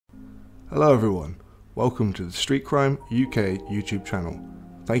Hello everyone, welcome to the Street Crime UK YouTube channel.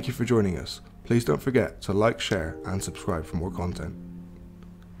 Thank you for joining us. Please don't forget to like, share and subscribe for more content.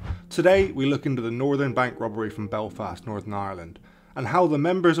 Today we look into the Northern Bank robbery from Belfast, Northern Ireland, and how the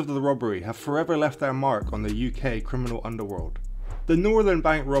members of the robbery have forever left their mark on the UK criminal underworld. The Northern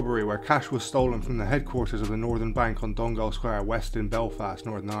Bank robbery, where cash was stolen from the headquarters of the Northern Bank on Donegall Square West in Belfast,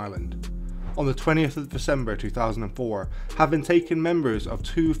 Northern Ireland, on the 20th of December 2004, having taken members of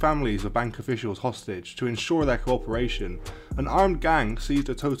two families of bank officials hostage to ensure their cooperation, an armed gang seized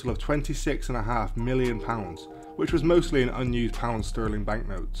a total of £26.5 million, which was mostly in unused pound sterling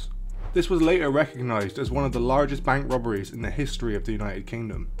banknotes. This was later recognised as one of the largest bank robberies in the history of the United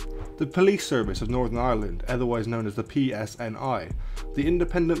Kingdom. The Police Service of Northern Ireland, otherwise known as the PSNI, the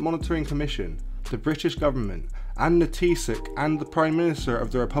Independent Monitoring Commission, the British government, and the Taoiseach and the Prime Minister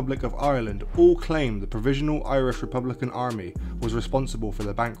of the Republic of Ireland all claimed the Provisional Irish Republican Army was responsible for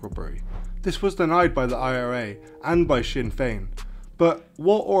the bank robbery. This was denied by the IRA and by Sinn Féin. But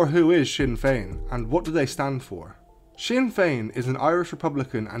what or who is Sinn Féin, and what do they stand for? Sinn Féin is an Irish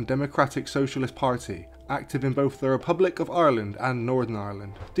Republican and Democratic Socialist party active in both the Republic of Ireland and Northern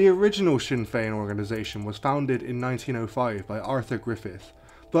Ireland. The original Sinn Féin organisation was founded in 1905 by Arthur Griffith,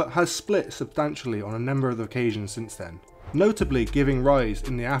 but has split substantially on a number of occasions since then, notably giving rise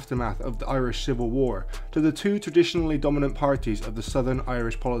in the aftermath of the Irish Civil War to the two traditionally dominant parties of the Southern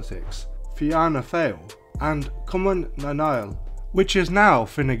Irish politics, Fianna Fáil and Cumann na nGaedheal, which is now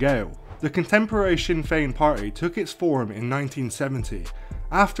Fine Gael. The contemporary Sinn Féin party took its form in 1970,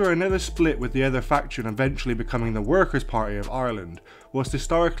 after another split with the other faction eventually becoming the Workers' Party of Ireland was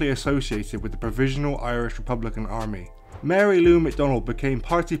historically associated with the Provisional Irish Republican Army. Mary Lou MacDonald became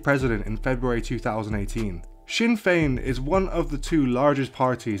party president in February 2018. Sinn Féin is one of the two largest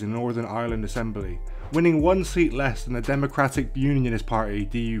parties in Northern Ireland Assembly, winning one seat less than the Democratic Unionist Party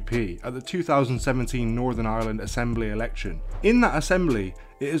DUP at the 2017 Northern Ireland Assembly election. In that assembly,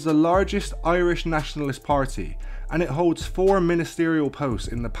 it is the largest Irish nationalist party, and it holds 4 ministerial posts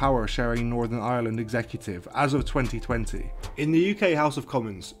in the power-sharing Northern Ireland executive as of 2020. In the UK House of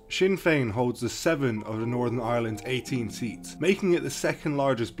Commons, Sinn Féin holds the 7 of the Northern Ireland's 18 seats, making it the second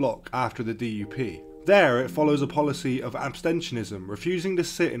largest bloc after the DUP. There, it follows a policy of abstentionism, refusing to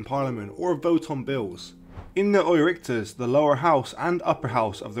sit in Parliament or vote on bills. In the Oireachtas, the lower house and upper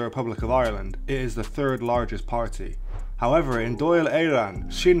house of the Republic of Ireland, it is the third largest party. However, in Dáil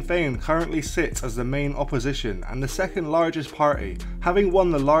Éireann, Sinn Féin currently sits as the main opposition and the second largest party, having won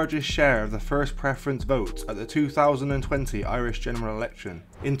the largest share of the first preference votes at the 2020 Irish general election.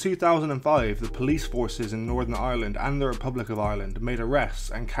 In 2005, the police forces in Northern Ireland and the Republic of Ireland made arrests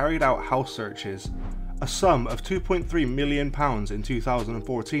and carried out house searches. A sum of £2.3 million in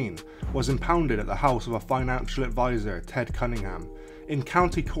 2014 was impounded at the house of a financial advisor, Ted Cunningham, in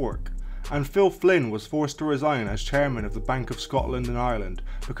County Cork, and Phil Flynn was forced to resign as chairman of the Bank of Scotland and Ireland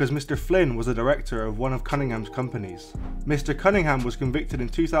because Mr. Flynn was a director of one of Cunningham's companies. Mr. Cunningham was convicted in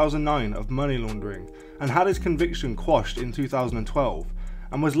 2009 of money laundering and had his conviction quashed in 2012,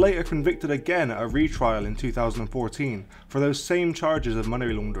 and was later convicted again at a retrial in 2014 for those same charges of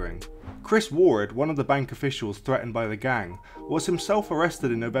money laundering. Chris Ward, one of the bank officials threatened by the gang, was himself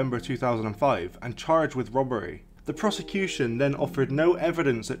arrested in November 2005 and charged with robbery. The prosecution then offered no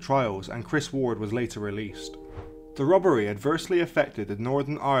evidence at trials and Chris Ward was later released. The robbery adversely affected the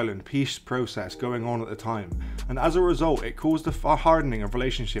Northern Ireland peace process going on at the time, and as a result it caused a hardening of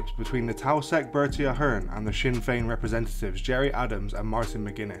relationships between the Taoiseach Bertie Ahern and the Sinn Féin representatives Gerry Adams and Martin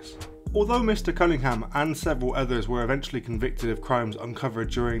McGuinness. Although Mr. Cunningham and several others were eventually convicted of crimes uncovered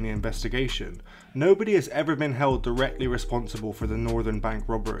during the investigation, nobody has ever been held directly responsible for the Northern Bank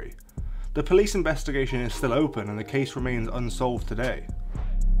robbery. The police investigation is still open and the case remains unsolved today.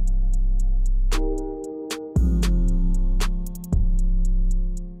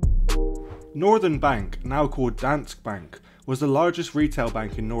 Northern Bank, now called Danske Bank, was the largest retail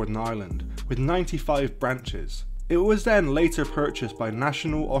bank in Northern Ireland, with 95 branches. It was then later purchased by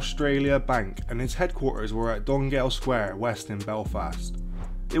National Australia Bank and its headquarters were at Donegall Square West in Belfast.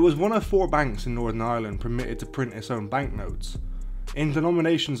 It was one of 4 banks in Northern Ireland permitted to print its own banknotes, in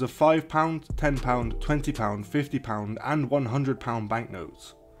denominations of £5, £10, £20, £50 and £100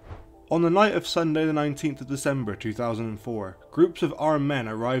 banknotes. On the night of Sunday the 19th of December 2004, groups of armed men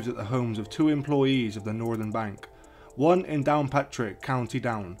arrived at the homes of 2 employees of the Northern Bank, one in Downpatrick, County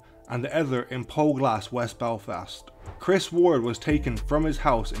Down, and the other in Polglass, West Belfast. Chris Ward was taken from his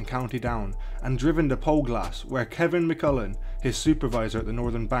house in County Down and driven to Polglass, where Kevin McCullen, his supervisor at the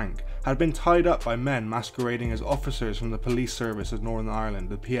Northern Bank, had been tied up by men masquerading as officers from the Police Service of Northern Ireland,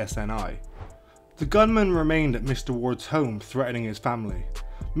 the PSNI. The gunman remained at Mr. Ward's home threatening his family,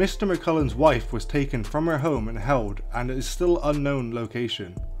 Mr. McCullen's wife was taken from her home and held, and is still unknown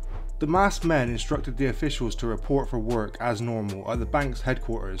location. The masked men instructed the officials to report for work as normal at the bank's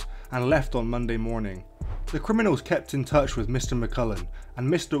headquarters and left on Monday morning. The criminals kept in touch with Mr. McCullen and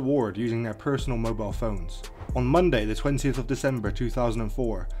Mr. Ward using their personal mobile phones. On Monday, the 20th of December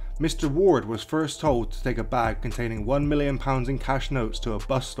 2004, Mr. Ward was first told to take a bag containing £1 million in cash notes to a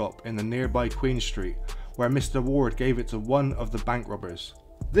bus stop in the nearby Queen Street, where Mr. Ward gave it to one of the bank robbers.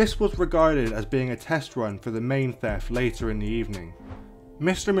 This was regarded as being a test run for the main theft later in the evening.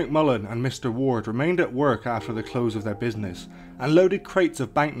 Mr. McMullen and Mr. Ward remained at work after the close of their business and loaded crates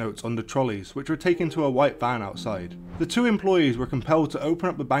of banknotes onto trolleys, which were taken to a white van outside. The two employees were compelled to open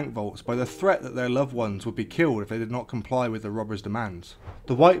up the bank vaults by the threat that their loved ones would be killed if they did not comply with the robbers' demands.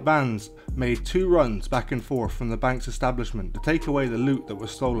 The white vans made 2 runs back and forth from the bank's establishment to take away the loot that was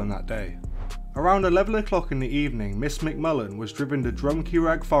stolen that day. Around 11 o'clock in the evening, Miss McMullen was driven to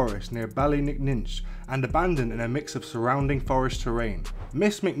Drumkeyrag Forest near Ballynickninch and abandoned in a mix of surrounding forest terrain.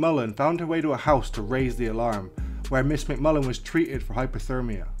 Miss McMullen found her way to a house to raise the alarm, where Miss McMullen was treated for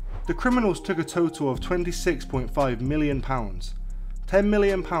hypothermia. The criminals took a total of £26.5 million, £10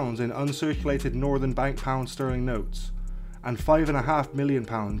 million in uncirculated Northern Bank pound sterling notes, and £5.5 million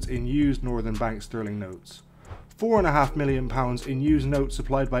in used Northern Bank sterling notes. £4.5 million in used notes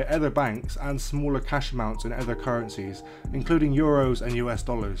supplied by other banks and smaller cash amounts in other currencies, including euros and US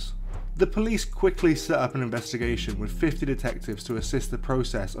dollars. The police quickly set up an investigation with 50 detectives to assist the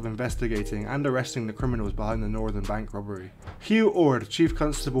process of investigating and arresting the criminals behind the Northern Bank robbery. Hugh Ord, Chief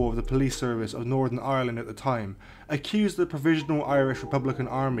Constable of the Police Service of Northern Ireland at the time, accused the Provisional Irish Republican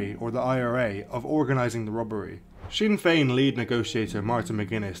Army, or the IRA, of organising the robbery. Sinn Féin lead negotiator Martin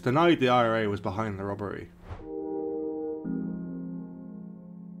McGuinness denied the IRA was behind the robbery.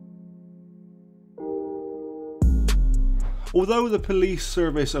 Although the Police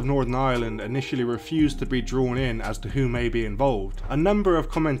Service of Northern Ireland initially refused to be drawn in as to who may be involved, a number of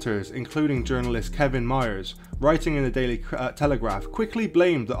commenters, including journalist Kevin Myers, writing in the Daily Telegraph, quickly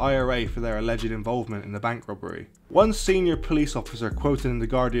blamed the IRA for their alleged involvement in the bank robbery. One senior police officer quoted in the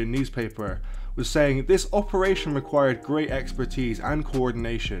Guardian newspaper was saying, "This operation required great expertise and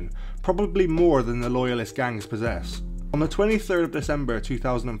coordination, probably more than the loyalist gangs possess." On the 23rd of December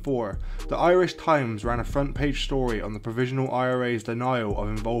 2004, the Irish Times ran a front page story on the Provisional IRA's denial of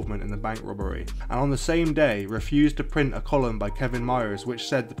involvement in the bank robbery, and on the same day refused to print a column by Kevin Myers which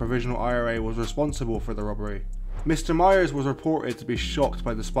said the Provisional IRA was responsible for the robbery. Mr. Myers was reported to be shocked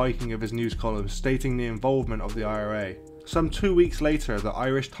by the spiking of his news columns stating the involvement of the IRA. Some 2 weeks later, the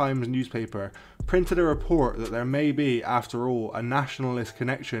Irish Times newspaper printed a report that there may be, after all, a nationalist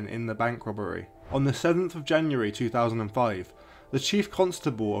connection in the bank robbery. On the 7th of January 2005, the Chief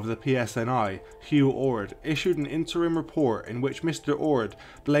Constable of the PSNI, Hugh Ord, issued an interim report in which Mr. Ord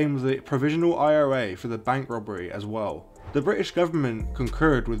blamed the Provisional IRA for the bank robbery as well. The British government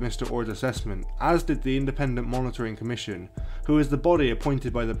concurred with Mr. Ord's assessment, as did the Independent Monitoring Commission, who is the body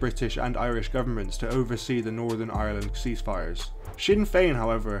appointed by the British and Irish governments to oversee the Northern Ireland ceasefires. Sinn Féin,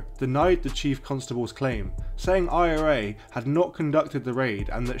 however, denied the Chief Constable's claim, saying IRA had not conducted the raid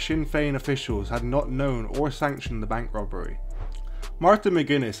and that Sinn Féin officials had not known or sanctioned the bank robbery. Martin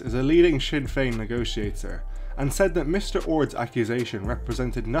McGuinness is a leading Sinn Féin negotiator and said that Mr. Ord's accusation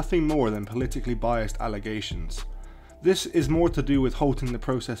represented nothing more than politically biased allegations. This is more to do with halting the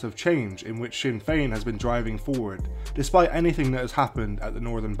process of change in which Sinn Féin has been driving forward, despite anything that has happened at the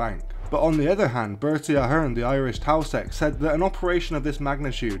Northern Bank. But on the other hand, Bertie Ahern, the Irish Taoiseach, said that an operation of this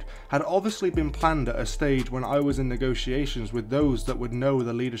magnitude had obviously been planned at a stage when I was in negotiations with those that would know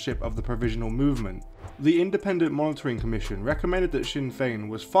the leadership of the provisional movement. The Independent Monitoring Commission recommended that Sinn Féin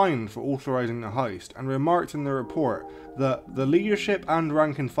was fined for authorising the heist and remarked in the report that the leadership and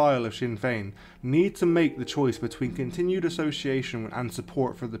rank and file of Sinn Féin need to make the choice between continued association and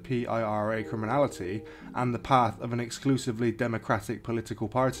support for the PIRA criminality and the path of an exclusively democratic political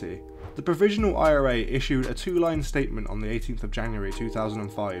party. The Provisional IRA issued a 2-line statement on the 18th of January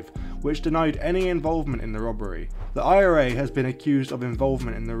 2005, which denied any involvement in the robbery. The IRA has been accused of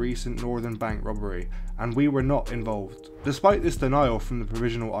involvement in the recent Northern Bank robbery, and we were not involved. Despite this denial from the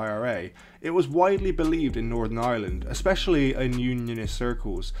Provisional IRA, it was widely believed in Northern Ireland, especially in unionist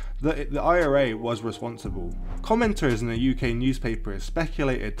circles, that the IRA was responsible. Commenters in the UK newspapers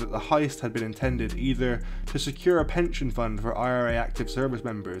speculated that the heist had been intended either to secure a pension fund for IRA active service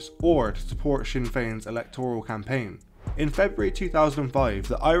members or to support Sinn Féin's electoral campaign. In February 2005,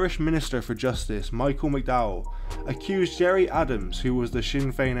 the Irish Minister for Justice, Michael McDowell, accused Gerry Adams, who was the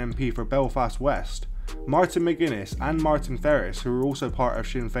Sinn Féin MP for Belfast West, Martin McGuinness and Martin Ferris, who were also part of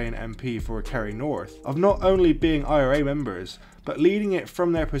Sinn Féin MP for Kerry North, of not only being IRA members, but leading it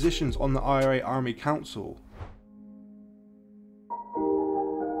from their positions on the IRA Army Council.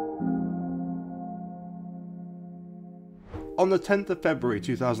 On the 10th of February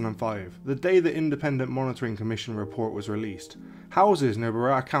 2005, the day the Independent Monitoring Commission report was released, houses near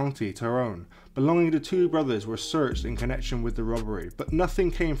Barra County, Tyrone, belonging to two brothers were searched in connection with the robbery, but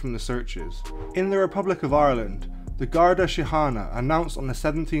nothing came from the searches. In the Republic of Ireland, the Garda Síochána announced on the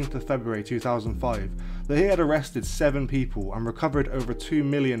 17th of February 2005 that he had arrested 7 people and recovered over £2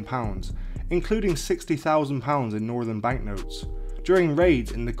 million, including £60,000 in northern banknotes, during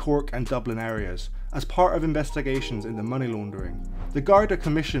raids in the Cork and Dublin areas, as part of investigations into money laundering. The Garda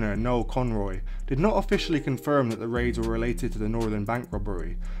Commissioner, Noel Conroy, did not officially confirm that the raids were related to the Northern Bank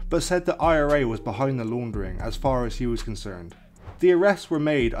robbery, but said the IRA was behind the laundering as far as he was concerned. The arrests were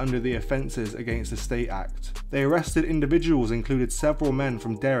made under the Offences Against the State Act. The arrested individuals included several men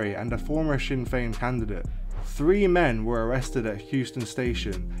from Derry and a former Sinn Féin candidate. 3 men were arrested at Heuston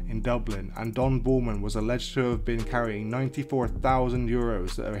Station in Dublin, and Don Bowman was alleged to have been carrying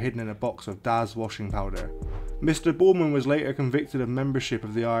 €94,000 that are hidden in a box of Daz washing powder. Mr. Bowman was later convicted of membership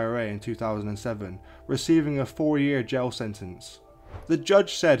of the IRA in 2007, receiving a 4-year jail sentence. The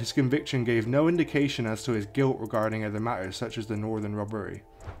judge said his conviction gave no indication as to his guilt regarding other matters such as the Northern robbery.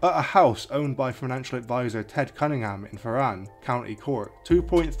 At a house owned by financial advisor Ted Cunningham in Ferran, County Cork,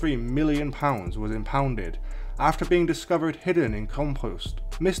 £2.3 million was impounded after being discovered hidden in compost.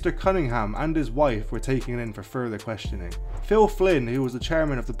 Mr. Cunningham and his wife were taken in for further questioning. Phil Flynn, who was the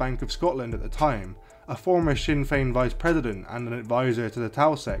chairman of the Bank of Scotland at the time, a former Sinn Féin vice president and an advisor to the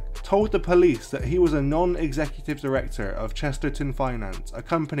Taoiseach, told the police that he was a non-executive director of Chesterton Finance, a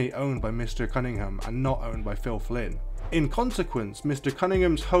company owned by Mr. Cunningham and not owned by Phil Flynn. In consequence, Mr.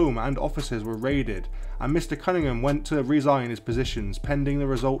 Cunningham's home and offices were raided, and Mr. Cunningham went to resign his positions pending the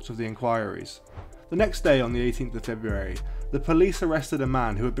results of the inquiries. The next day, on the 18th of February, the police arrested a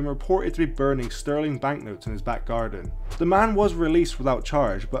man who had been reported to be burning sterling banknotes in his back garden. The man was released without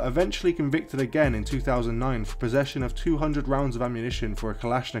charge, but eventually convicted again in 2009 for possession of 200 rounds of ammunition for a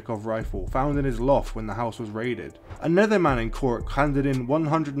Kalashnikov rifle found in his loft when the house was raided. Another man in Cork handed in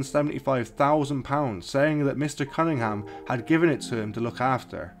 £175,000, saying that Mr. Cunningham had given it to him to look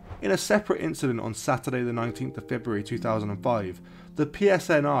after. In a separate incident on Saturday the 19th of February 2005, the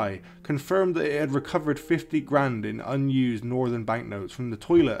PSNI confirmed that it had recovered 50 grand in unused northern banknotes from the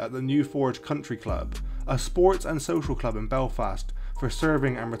toilet at the New Forge Country Club, a sports and social club in Belfast for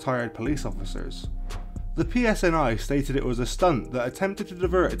serving and retired police officers. The PSNI stated it was a stunt that attempted to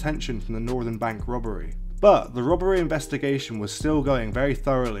divert attention from the Northern Bank robbery. But the robbery investigation was still going very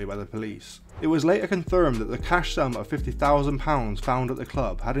thoroughly by the police. It was later confirmed that the cash sum of £50,000 found at the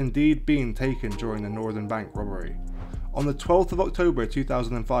club had indeed been taken during the Northern Bank robbery. On the 12th of October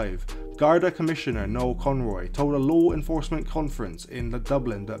 2005, Garda Commissioner Noel Conroy told a law enforcement conference in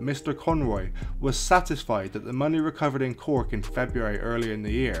Dublin that Mr. Conroy was satisfied that the money recovered in Cork in February earlier in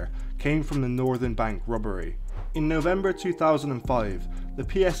the year came from the Northern Bank robbery. In November 2005, the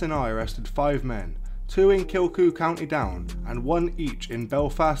PSNI arrested 5 men, 2 in Kilcoo, County Down, and 1 each in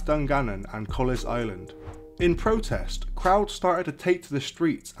Belfast, Dungannon and Collis Island. In protest, crowds started to take to the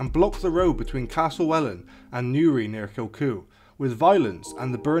streets and block the road between Castlewellan and Newry near Kilcoo, with violence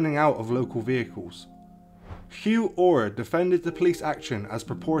and the burning out of local vehicles. Hugh Orr defended the police action as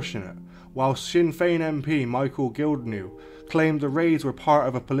proportionate, while Sinn Féin MP Michael Gildnew claimed the raids were part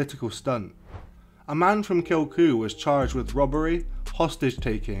of a political stunt. A man from Kilcoo was charged with robbery,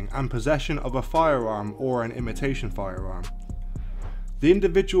 hostage-taking and possession of a firearm or an imitation firearm. The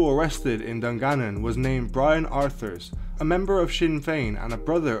individual arrested in Dungannon was named Brian Arthurs, a member of Sinn Féin and a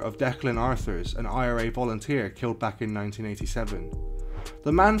brother of Declan Arthurs, an IRA volunteer killed back in 1987.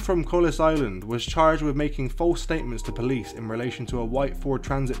 The man from Collis Island was charged with making false statements to police in relation to a white Ford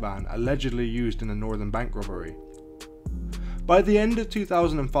Transit van allegedly used in the Northern Bank robbery. By the end of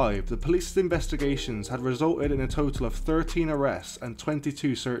 2005, the police's investigations had resulted in a total of 13 arrests and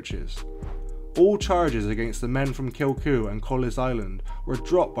 22 searches. All charges against the men from Kilcoo and Collis Island were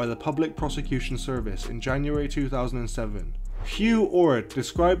dropped by the Public Prosecution Service in January 2007. Hugh Orr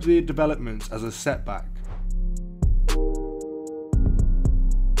described the developments as a setback.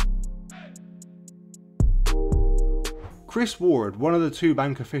 Chris Ward, one of the 2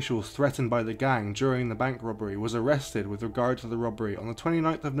 bank officials threatened by the gang during the bank robbery, was arrested with regard to the robbery on the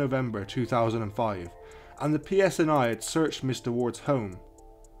 29th of November 2005, and the PSNI had searched Mr. Ward's home.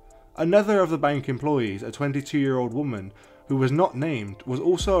 Another of the bank employees, a 22-year-old woman who was not named, was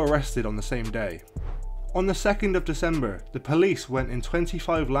also arrested on the same day. On the 2nd of December, the police went in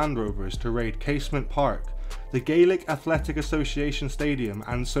 25 Land Rovers to raid Casement Park, the Gaelic Athletic Association Stadium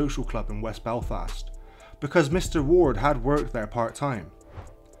and Social Club in West Belfast, because Mr. Ward had worked there part-time.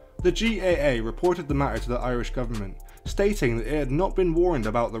 The GAA reported the matter to the Irish government, stating that it had not been warned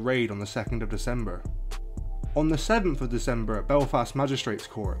about the raid on the 2nd of December. On the 7th of December at Belfast Magistrates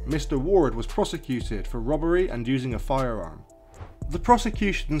Court, Mr. Ward was prosecuted for robbery and using a firearm. The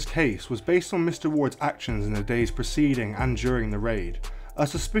prosecution's case was based on Mr. Ward's actions in the days preceding and during the raid, a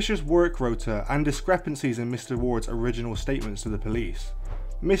suspicious work rota and discrepancies in Mr. Ward's original statements to the police.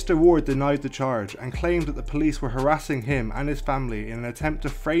 Mr. Ward denied the charge and claimed that the police were harassing him and his family in an attempt to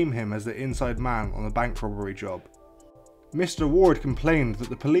frame him as the inside man on the bank robbery job. Mr. Ward complained that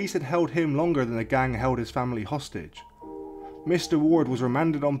the police had held him longer than the gang held his family hostage. Mr. Ward was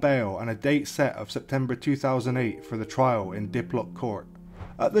remanded on bail and a date set of September 2008 for the trial in Diplock Court.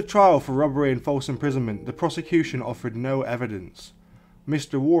 At the trial for robbery and false imprisonment, the prosecution offered no evidence.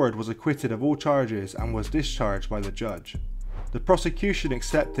 Mr. Ward was acquitted of all charges and was discharged by the judge. The prosecution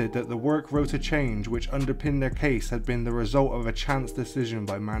accepted that the work rota change which underpinned their case had been the result of a chance decision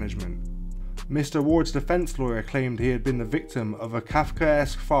by management. Mr. Ward's defence lawyer claimed he had been the victim of a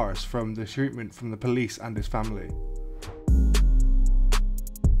Kafkaesque farce from the treatment from the police and his family.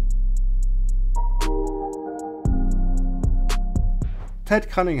 Ted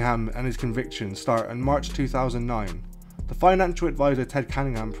Cunningham and his conviction start in March 2009. The financial advisor Ted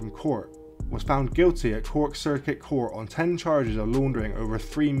Cunningham from Cork was found guilty at Cork Circuit Court on 10 charges of laundering over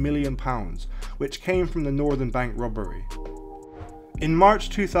 £3 million, which came from the Northern Bank robbery. In March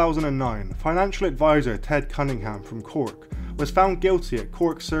 2009, financial advisor Ted Cunningham from Cork was found guilty at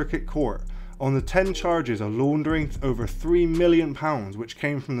Cork Circuit Court on the 10 charges of laundering over £3 million, which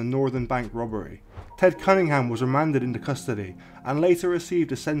came from the Northern Bank robbery. Ted Cunningham was remanded into custody and later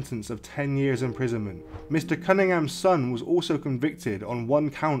received a sentence of 10 years imprisonment. Mr. Cunningham's son was also convicted on 1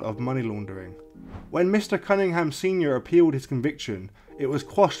 count of money laundering. When Mr. Cunningham Sr. appealed his conviction, it was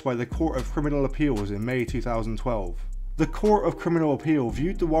quashed by the Court of Criminal Appeals in May 2012. The Court of Criminal Appeal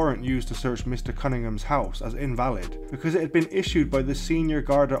viewed the warrant used to search Mr. Cunningham's house as invalid because it had been issued by the senior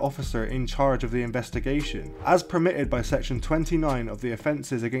Garda officer in charge of the investigation, as permitted by Section 29 of the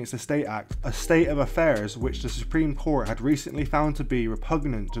Offences Against the State Act, a state of affairs which the Supreme Court had recently found to be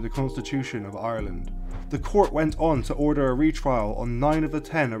repugnant to the Constitution of Ireland. The court went on to order a retrial on 9 of the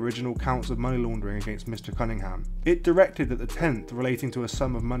 10 original counts of money laundering against Mr. Cunningham. It directed that the 10th, relating to a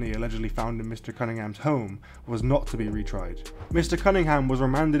sum of money allegedly found in Mr. Cunningham's home, was not to be retried. Mr. Cunningham was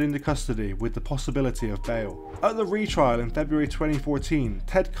remanded into custody with the possibility of bail. At the retrial in February 2014,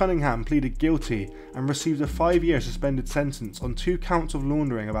 Ted Cunningham pleaded guilty and received a 5-year suspended sentence on 2 counts of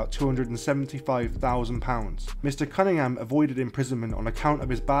laundering about £275,000. Mr. Cunningham avoided imprisonment on account of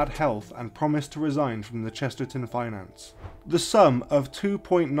his bad health and promised to resign from the Chesterton Finance. The sum of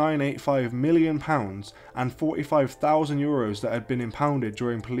 £2.985 million and €45,000 that had been impounded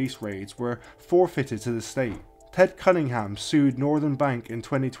during police raids were forfeited to the state. Ted Cunningham sued Northern Bank in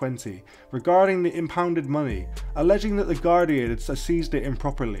 2020 regarding the impounded money, alleging that the Guardian had seized it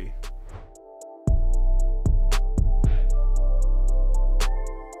improperly.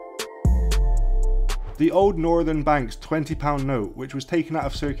 The old Northern Bank's £20 note, which was taken out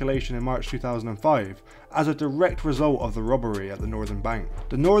of circulation in March 2005 as a direct result of the robbery at the Northern Bank.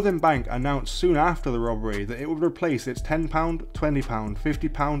 The Northern Bank announced soon after the robbery that it would replace its £10, £20,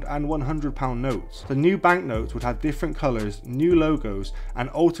 £50 and £100 notes. The new banknotes would have different colours, new logos and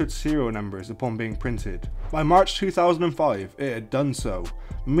altered serial numbers upon being printed. By March 2005 it had done so,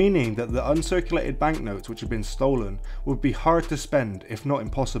 meaning that the uncirculated banknotes which had been stolen would be hard to spend, if not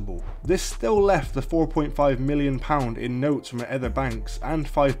impossible. This still left the £4.5 million in notes from other banks and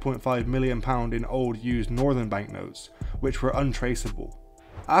 £5.5 million in old used Northern banknotes, which were untraceable.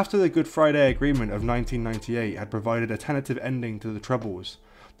 After the Good Friday Agreement of 1998 had provided a tentative ending to the Troubles,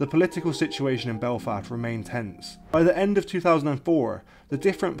 the political situation in Belfast remained tense. By the end of 2004, the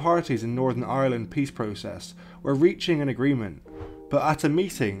different parties in Northern Ireland peace process were reaching an agreement, but at a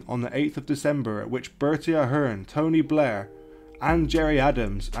meeting on the 8th of December at which Bertie Ahern, Tony Blair and Gerry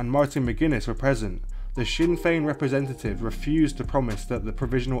Adams and Martin McGuinness were present, the Sinn Féin representative refused to promise that the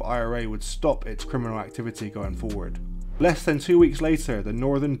Provisional IRA would stop its criminal activity going forward. Less than 2 weeks later, the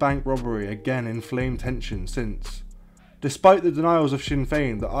Northern Bank robbery again inflamed tension since. Despite the denials of Sinn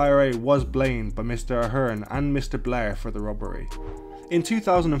Féin, the IRA was blamed by Mr. Ahern and Mr. Blair for the robbery. In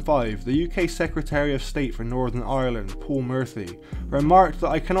 2005, the UK Secretary of State for Northern Ireland, Paul Murphy, remarked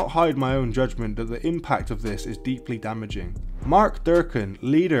that I cannot hide my own judgment that the impact of this is deeply damaging. Mark Durkan,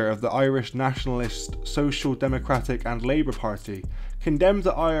 leader of the Irish Nationalist, Social Democratic and Labour Party, condemned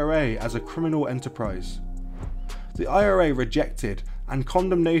the IRA as a criminal enterprise. The IRA rejected, and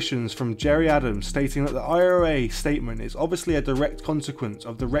condemnations from Gerry Adams stating that the IRA statement is obviously a direct consequence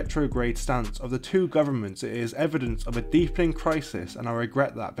of the retrograde stance of the two governments. It is evidence of a deepening crisis, and I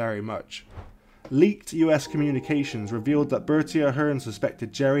regret that very much. Leaked US communications revealed that Bertie Ahern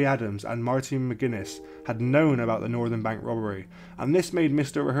suspected Gerry Adams and Martin McGuinness had known about the Northern Bank robbery, and this made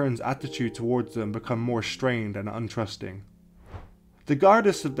Mr Ahern's attitude towards them become more strained and untrusting. The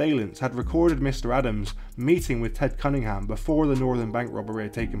Garda's surveillance had recorded Mr Adams meeting with Ted Cunningham before the Northern Bank robbery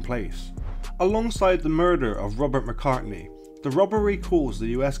had taken place. Alongside the murder of Robert McCartney, the robbery caused the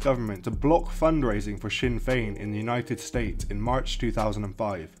US government to block fundraising for Sinn Féin in the United States in March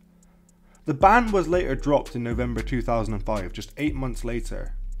 2005. The ban was later dropped in November 2005, just 8 months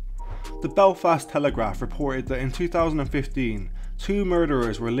later. The Belfast Telegraph reported that in 2015, 2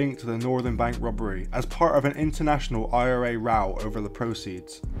 murderers were linked to the Northern Bank robbery as part of an international IRA row over the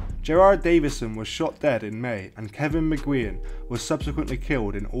proceeds. Gerard Davison was shot dead in May, and Kevin McGuigan was subsequently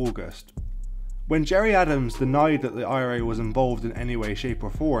killed in August. When Gerry Adams denied that the IRA was involved in any way, shape or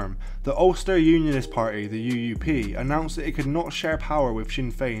form, the Ulster Unionist Party, the UUP, announced that it could not share power with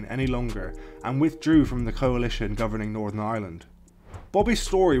Sinn Féin any longer and withdrew from the coalition governing Northern Ireland. Bobby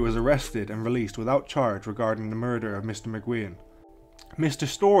Storey was arrested and released without charge regarding the murder of Mr McGuigan. Mr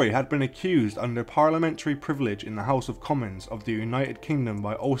Storey had been accused under parliamentary privilege in the House of Commons of the United Kingdom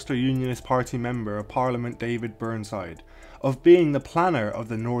by Ulster Unionist Party Member of Parliament David Burnside of being the planner of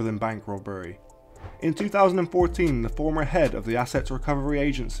the Northern Bank robbery. In 2014, the former head of the Assets Recovery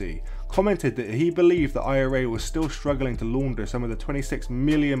Agency commented that he believed the IRA was still struggling to launder some of the £26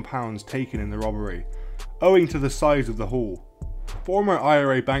 million taken in the robbery, owing to the size of the haul. Former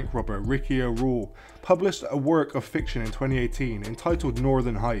IRA bank robber Ricky O'Rourke published a work of fiction in 2018 entitled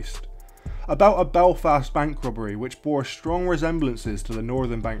Northern Heist, about a Belfast bank robbery which bore strong resemblances to the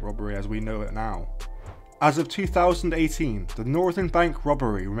Northern Bank robbery as we know it now. As of 2018, the Northern Bank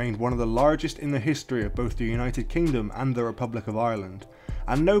robbery remained one of the largest in the history of both the United Kingdom and the Republic of Ireland,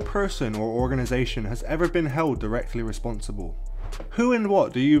 and no person or organisation has ever been held directly responsible. Who and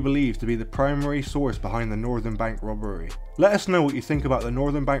what do you believe to be the primary source behind the Northern Bank robbery? Let us know what you think about the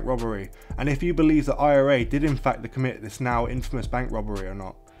Northern Bank robbery, and if you believe the IRA did in fact commit this now infamous bank robbery or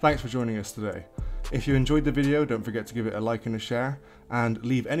not. Thanks for joining us today. If you enjoyed the video, don't forget to give it a like and a share, and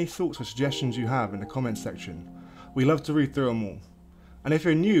leave any thoughts or suggestions you have in the comments section. We love to read through them all. And if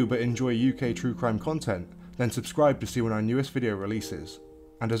you're new but enjoy UK true crime content, then subscribe to see when our newest video releases.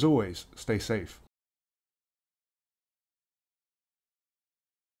 And as always, stay safe.